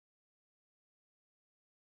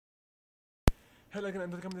Hello again,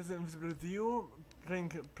 and welcome to this invisible review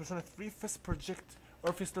playing Persona 3 FES project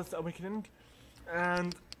Orpheus Telos Awakening.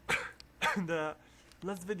 And in the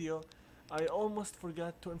last video, I almost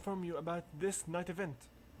forgot to inform you about this night event.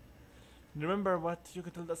 Remember what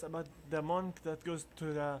Yuka told us about the monk that goes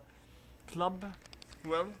to the club?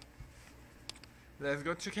 Well, let's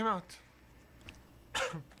go check him out.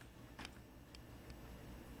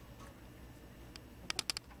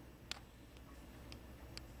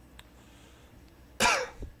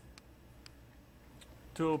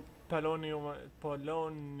 To Polonia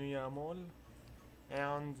Mall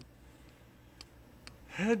and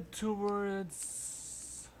head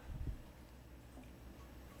towards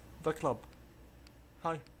the club.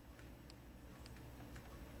 Hi.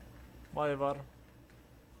 Whatever.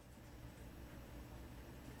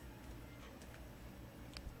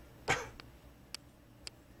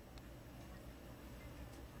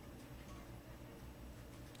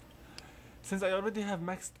 Since I already have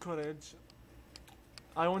maxed courage,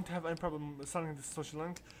 I won't have any problem starting this social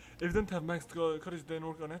link. If you don't have maxed courage, then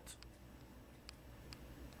work on it.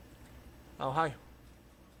 Oh, hi.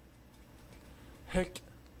 Heck,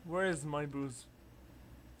 where is my booze?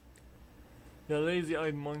 The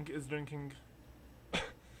lazy-eyed monk is drinking.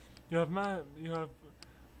 You have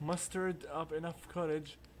mustered up enough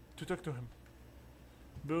courage to talk to him.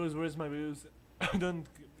 Booze, where's my booze? I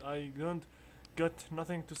don't got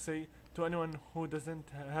nothing to say to anyone who doesn't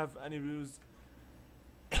have any booze.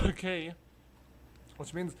 Okay,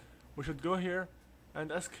 which means we should go here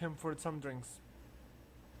and ask him for some drinks.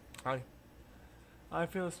 Hi. I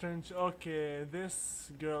feel strange. Okay, this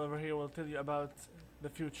girl over here will tell you about the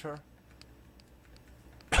future.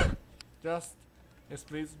 Yes,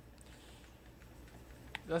 please.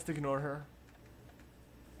 Just ignore her.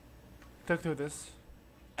 Talk to this.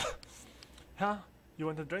 Huh? You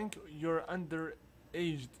want a drink? You're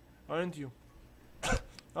underaged, aren't you?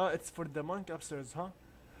 Oh, it's for the monk upstairs, huh?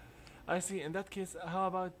 I see. In that case, how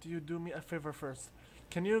about you do me a favor first?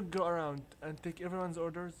 Can you go around and take everyone's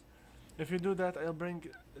orders? If you do that, I'll bring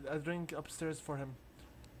a drink upstairs for him.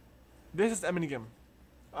 This is a minigame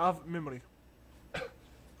of memory.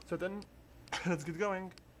 So then, let's get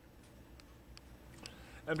going.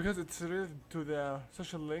 And because it's related to the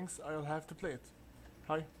social links, I'll have to play it.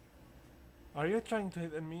 Hi. Are you trying to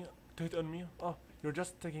hit on me? Oh, you're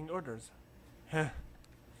just taking orders. Heh.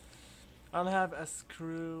 I'll have a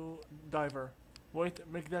screwdriver. Wait,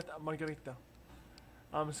 make that a margarita.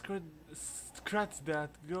 Scratch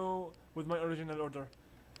that. Go with my original order.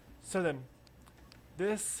 So then,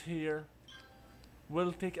 this here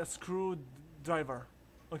will take a screwdriver.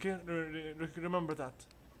 Okay, remember that.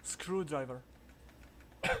 Screwdriver.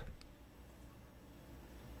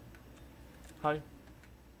 Hi.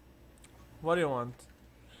 What do you want?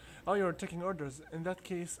 Oh, you're taking orders. In that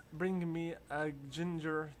case, bring me a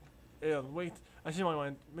ginger ale. Wait, I see my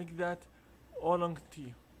mind. Make that oolong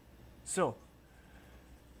tea. So,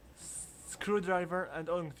 screwdriver and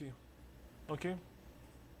oolong tea. Okay.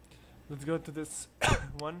 Let's go to this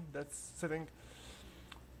one that's sitting.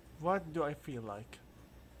 What do I feel like?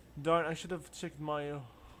 Darn, I should have checked my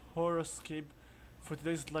horoscope for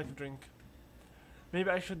today's lucky drink. Maybe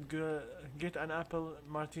I should get an apple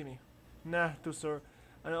martini. Nah, too sour.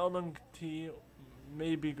 An oolong tea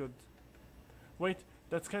may be good. Wait,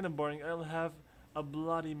 that's kind of boring. I'll have a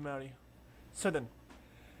Bloody Mary. So then,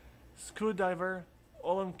 screwdriver,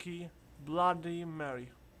 oolong tea, Bloody Mary.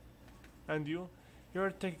 And you?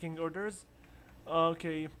 You're taking orders?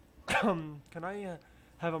 Okay. Can I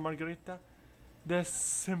have a margarita? The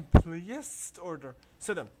simplest order.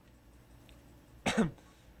 So then,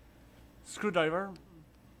 screwdriver,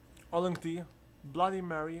 oolong tea, Bloody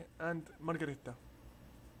Mary, and margarita.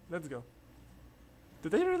 Let's go.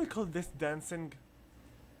 Did they really call this dancing?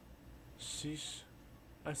 Sheesh.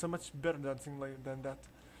 I'm so much better dancing than that.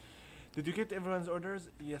 Did you get everyone's orders?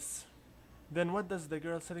 Yes. Then what does the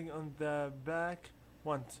girl sitting on the back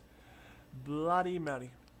want? Bloody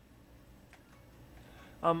Mary.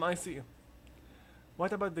 I see.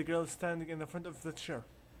 What about the girl standing in the front of the chair?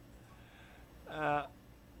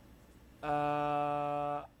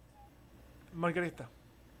 Margarita.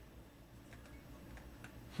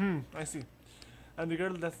 I see. And the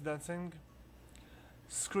girl that's dancing?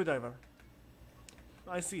 Screwdriver.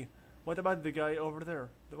 I see. What about the guy over there?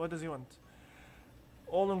 What does he want?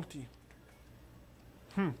 Oolong tea.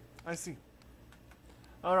 I see.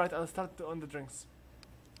 Alright, I'll start on the drinks.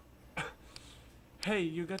 Hey,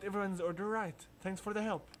 you got everyone's order right. Thanks for the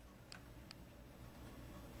help.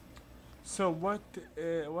 So what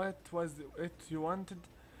was it you wanted?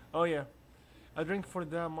 Oh yeah, a drink for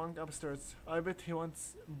the monk upstairs. I bet he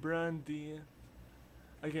wants brandy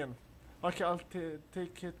again. Okay, I'll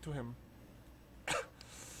take it to him.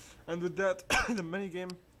 And with that, the mini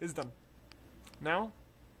game is done. Now,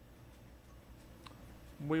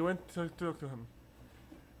 we went to talk to him.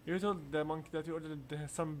 You told the monk that you ordered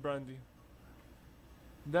some brandy.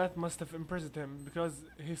 That must have impressed him because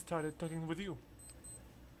he started talking with you.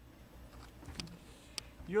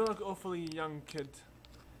 You look awfully young, kid.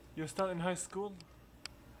 You're still in high school?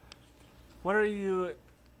 What are you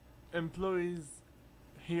employees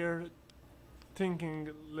here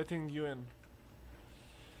thinking letting you in?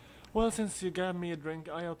 Well, since you gave me a drink,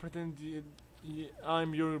 I'll pretend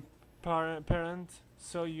I'm your parent,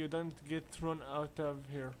 so you don't get thrown out of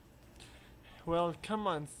here. Well, come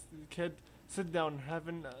on, kid. Sit down.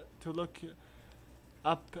 Having to look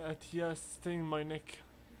up at you sting my neck.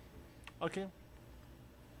 Okay?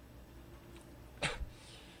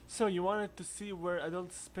 So you wanted to see where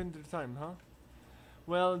adults spend their time, huh?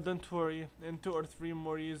 Well, don't worry. In 2 or 3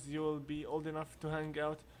 more years, you will be old enough to hang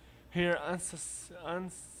out here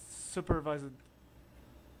unsupervised.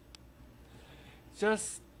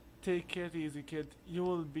 Just take it easy, kid. You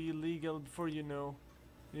will be legal before you know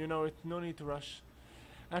it. No need to rush.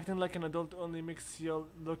 Acting like an adult only makes you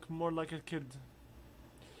look more like a kid.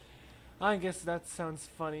 I guess that sounds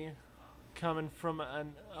funny, coming from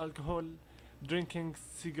an alcohol drinking,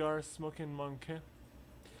 cigar smoking monk. Eh?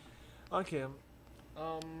 Okay.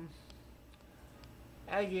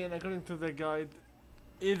 Again, according to the guide,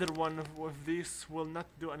 either one of these will not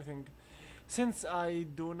do anything. Since I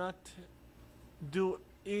do not do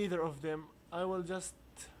either of them, I always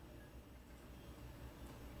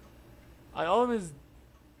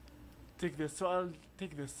take this, so I'll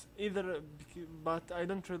take this. But I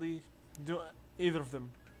don't really do either of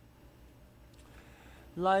them.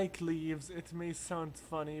 Like leaves, it may sound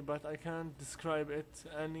funny, but I can't describe it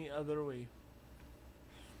any other way.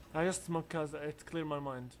 I just smoke cause it clears my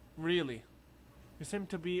mind. Really. You seem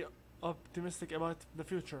to be optimistic about the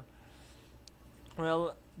future.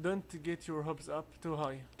 Well, don't get your hopes up too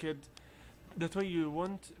high, kid. That way you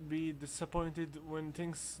won't be disappointed when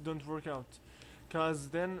things don't work out. Cause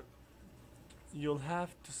then you'll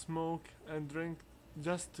have to smoke and drink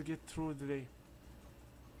just to get through the day.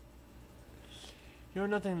 You're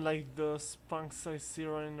nothing like those punks I see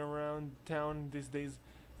running around town these days.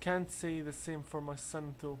 Can't say the same for my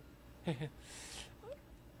son too.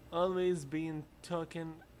 Always being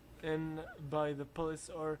taken in by the police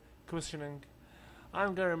or questioning.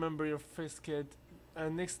 I'm gonna remember your face, kid,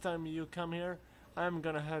 and next time you come here, I'm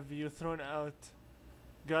gonna have you thrown out.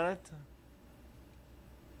 Got it?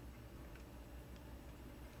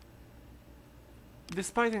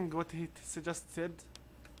 Despite what he suggested,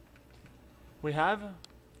 we have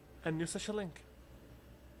a new social link.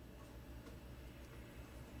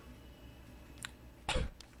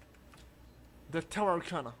 The Tower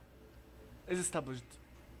Arcana is established.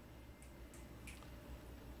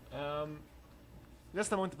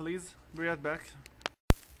 Just a moment, please. Be right back.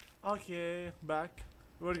 Okay, back.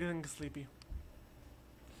 We're getting sleepy.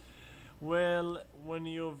 Well, when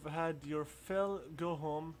you've had your fill, go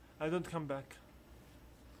home and don't come back.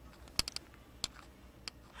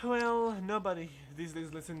 Well, nobody these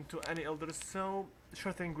days listen to any elders, so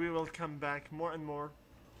sure thing we will come back more and more.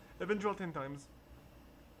 Eventual 10 times.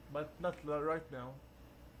 But not right now.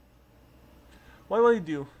 What will you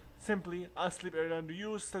do? Simply, I sleep early and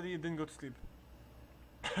you study then go to sleep.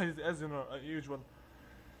 As you know, usual.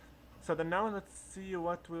 So then now let's see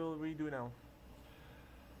what will we do now.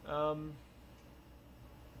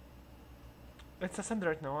 It's a Sunday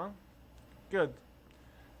right now, huh? Good.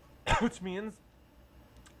 Which means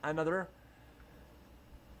another.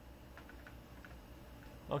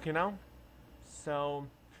 Okay now. So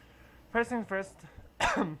first thing first.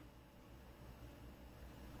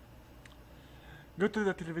 Go to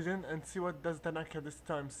the television and see what does Tanaka this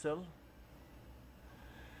time sell.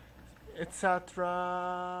 Etc.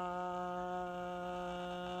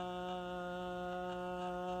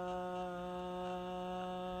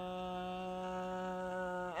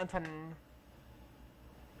 And fun.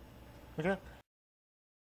 Okay.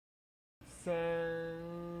 So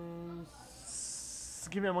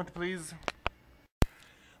give me a moment, please.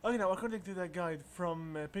 Okay, now according to the guide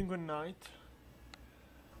from Penguin Night,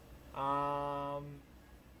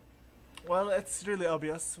 well, it's really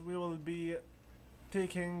obvious. We will be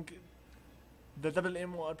taking the double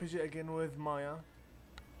MMORPG again with Maya.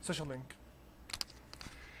 Social link.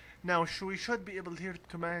 Now, we should be able here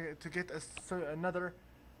to get another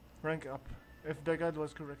rank up, if the guide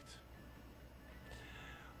was correct.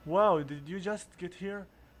 Wow, did you just get here?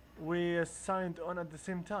 We signed on at the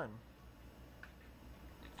same time.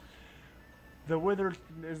 The weather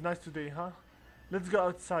is nice today, huh? Let's go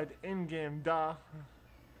outside. In game, da.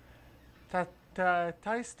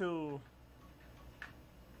 Taistu.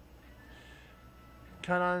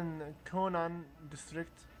 Conan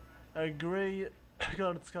district. A grey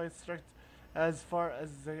colored sky district as far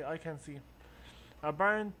as the eye can see. A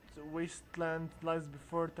barren wasteland lies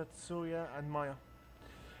before Tatsuya and Maya.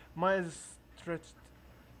 Maya is stretched.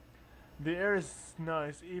 The air is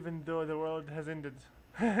nice even though the world has ended.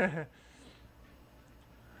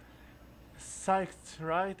 Psyched,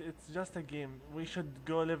 right? It's just a game. We should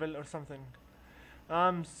go level or something.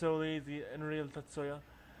 I'm so lazy in real Tatsuya.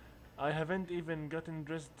 I haven't even gotten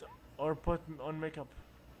dressed or put on makeup.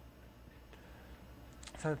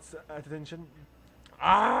 That's attention.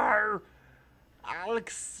 Arr!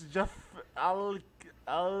 Alex Jeff Alsac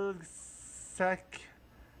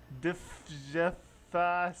Diff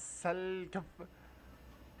Jeffa Salkaf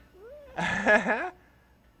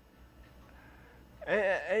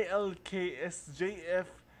ALKSJF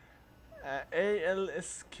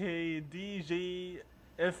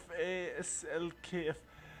ALSKDJFASLKF.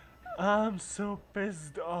 I'm so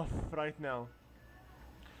pissed off right now.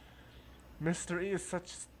 Mr. E is such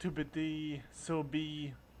stupidity, so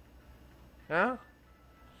be. Huh?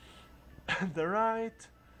 The right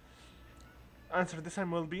answer this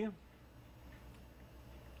time will be.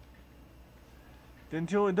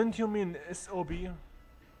 Don't you mean SOB?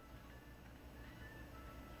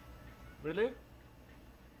 Really?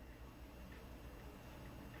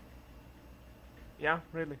 Yeah,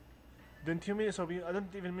 really. Don't you mean SOB? I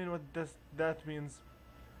don't even mean what that means.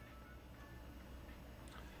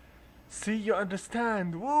 See, you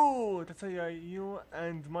understand. Woo! Tatsuya, you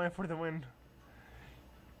and Maya for the win.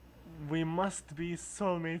 We must be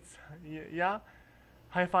soulmates. Yeah?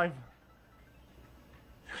 High five.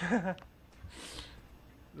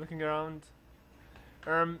 Looking around.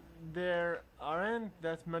 There aren't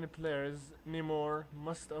that many players anymore.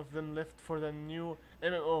 Most of them left for the new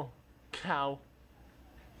MMO. Cow.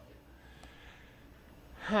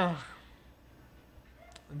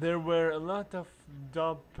 There were a lot of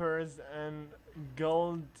dopers and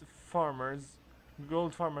gold farmers,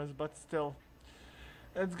 but still.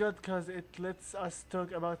 It's good cause it lets us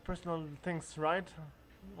talk about personal things, right?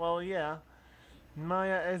 Well, yeah.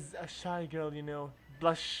 Maya is a shy girl, you know.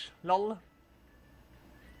 Blush. Lol.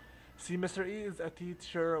 See, Mr. E is a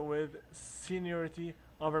teacher with seniority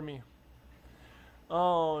over me.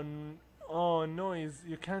 Oh, noise.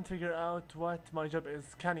 You can't figure out what my job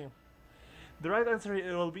is, can you? The right answer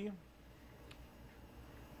it will be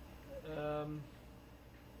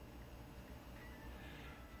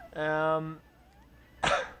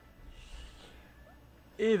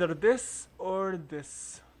either this or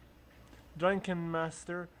this. Drunken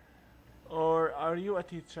master, or are you a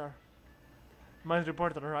teacher? My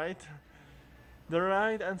reporter, right? The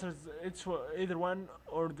right answer is either one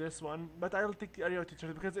or this one, but I'll take are you a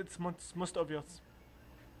teacher because it's most obvious.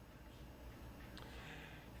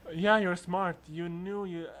 Yeah, you're smart. I knew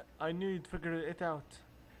you'd figure it out.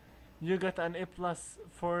 You got an A+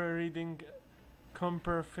 for reading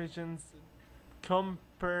comprehension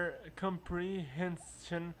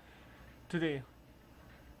today.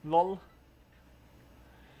 Lol.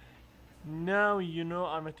 Now you know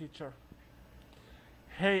I'm a teacher.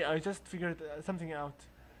 Hey, I just figured something out.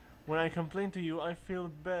 When I complain to you, I feel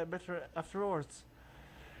better afterwards.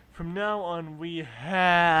 From now on, we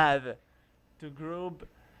have to group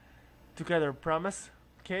together, promise?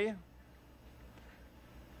 Okay?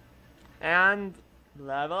 And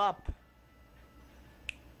level up.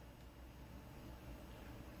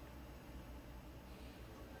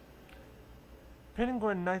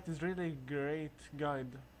 Penguin Knight is really great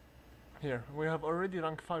guide. Here, we have already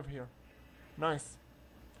rank 5 here. Nice.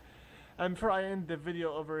 And before I end the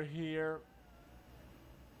video over here,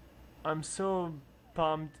 I'm so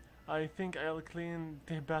pumped. I think I'll clean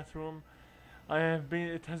the bathroom.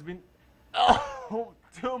 It has been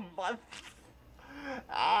 2 months.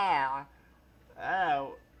 Ah.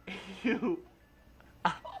 Ow. Ew.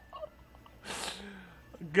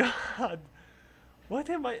 God. What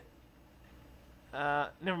am I?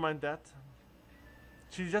 Never mind that.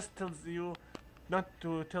 She just tells you not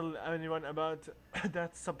to tell anyone about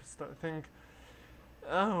that substance thing.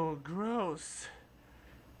 Oh, gross.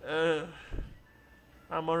 I'm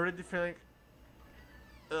already feeling.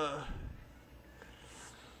 Oh.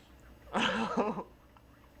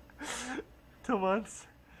 2 months.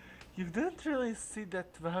 You didn't really see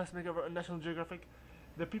that the house makeover on National Geographic?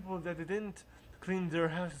 The people that didn't clean their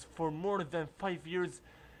houses for more than 5 years.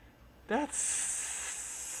 That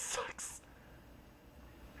sucks.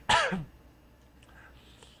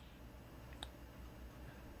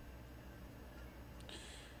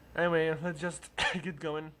 Anyway, let's just get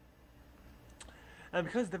going. And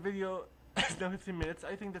because the video is now 15 minutes,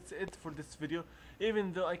 I think that's it for this video.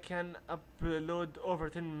 Even though I can upload over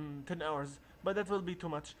 10 hours, but that will be too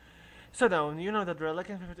much. So now, you know the drill. Like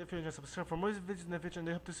and favorite if you enjoy, subscribe for more videos in the future, and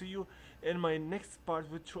I hope to see you in my next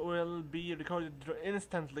part, which will be recorded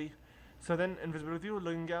instantly. So then, invisible with you,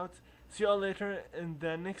 logging out. See you all later in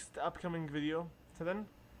the next upcoming video. So then,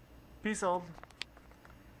 peace all.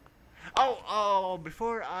 Oh,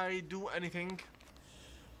 before I do anything,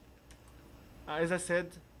 as I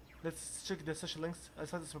said, let's check the social links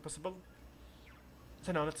as fast as possible.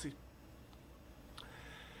 So now, let's see.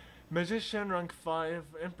 Magician rank 5,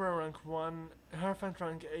 Emperor rank 1, Hierophant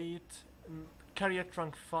rank 8, Chariot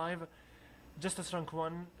rank 5, Justice rank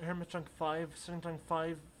 1, Hermit rank 5, Strength rank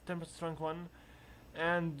 5, Tempest rank 1,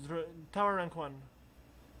 and Tower rank 1.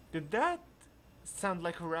 Did that sound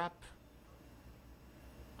like a rap?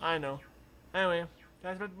 I know. Anyway,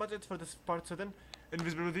 that's pretty much it for this part, so then,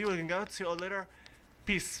 invisible with you, looking out, see you all later,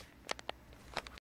 peace.